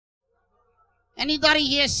Anybody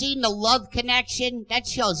here seen The Love Connection? That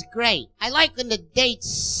show's great. I like when the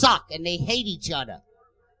dates suck and they hate each other.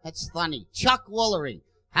 That's funny. Chuck Woolery.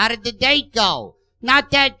 How did the date go? Not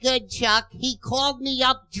that good, Chuck. He called me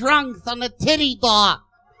up drunk on the titty bar.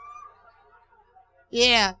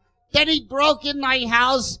 Yeah. Then he broke in my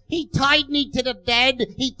house. He tied me to the bed.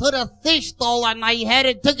 He put a fish bowl on my head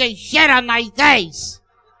and took a shit on my face.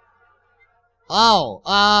 Oh,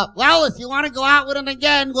 well, if you want to go out with him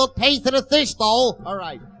again, we'll pay for the fish bowl. All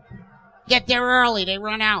right. Get there early. They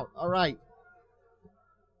run out. All right.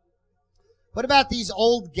 What about these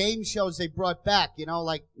old game shows they brought back? You know,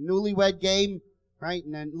 like Newlywed Game, right?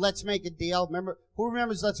 And then Let's Make a Deal. Remember? Who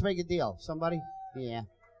remembers Let's Make a Deal? Somebody? Yeah.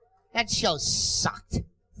 That show sucked.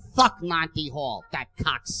 Fuck Monty Hall, that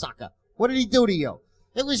cocksucker. What did he do to you?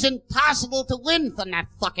 It was impossible to win from that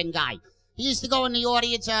fucking guy. He used to go in the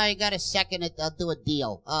audience, I got a second, I'll do a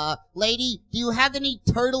deal. Lady, do you have any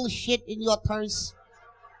turtle shit in your purse?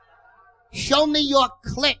 Show me your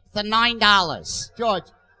clit for $9. George.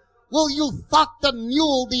 Will you fuck the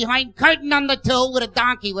mule behind curtain number 2 with a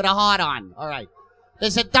donkey with a heart on? All right.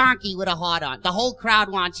 There's a donkey with a heart on. The whole crowd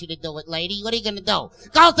wants you to do it, lady. What are you going to do?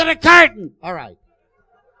 Go to the curtain. All right.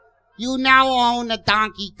 You now own a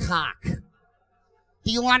donkey cock.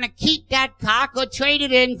 Do you want to keep that cock or trade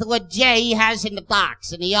it in for what Jay has in the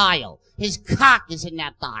box, in the aisle? His cock is in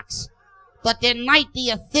that box. But there might be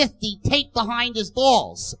a 50 taped behind his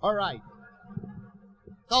balls. All right.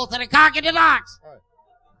 Go to the cock in the box. All right.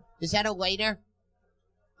 Is that a waiter?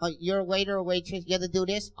 Oh, you're a waiter or waitress? You ever do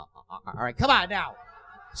this? All right, come on now.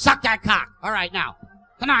 Suck that cock. All right, now.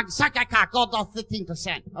 Come on, suck that cock. Go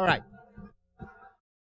 15%. All right.